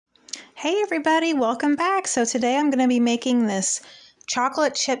Hey everybody, welcome back. So today I'm going to be making this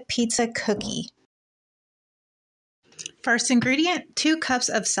chocolate chip pizza cookie. First ingredient, 2 cups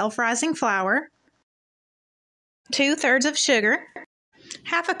of self-rising flour, 2/3 of sugar,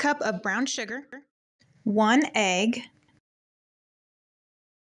 half a cup of brown sugar, 1 egg,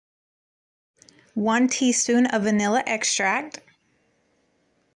 1 teaspoon of vanilla extract,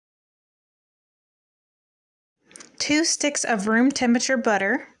 2 sticks of room temperature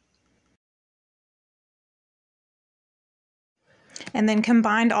butter, and then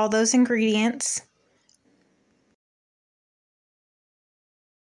combine all those ingredients.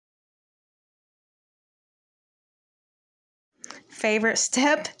 Favorite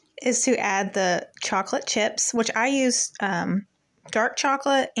step is to add the chocolate chips, which I use dark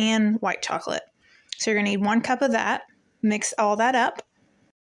chocolate and white chocolate. So you're going to need 1 cup of that. Mix all that up.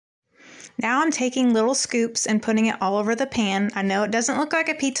 Now I'm taking little scoops and putting it all over the pan. I know it doesn't look like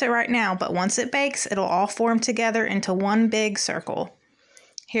a pizza right now, but once it bakes, it'll all form together into one big circle.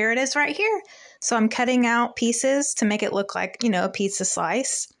 Here it is right here. So I'm cutting out pieces to make it look like, a pizza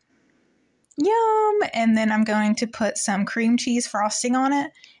slice. Yum! And then I'm going to put some cream cheese frosting on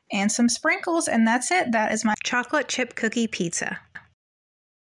it and some sprinkles, and that's it. That is my chocolate chip cookie pizza.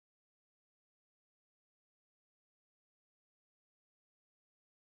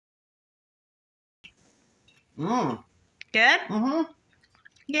 Mmm. Good? Mm-hmm.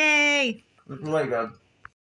 Yay! It's really good.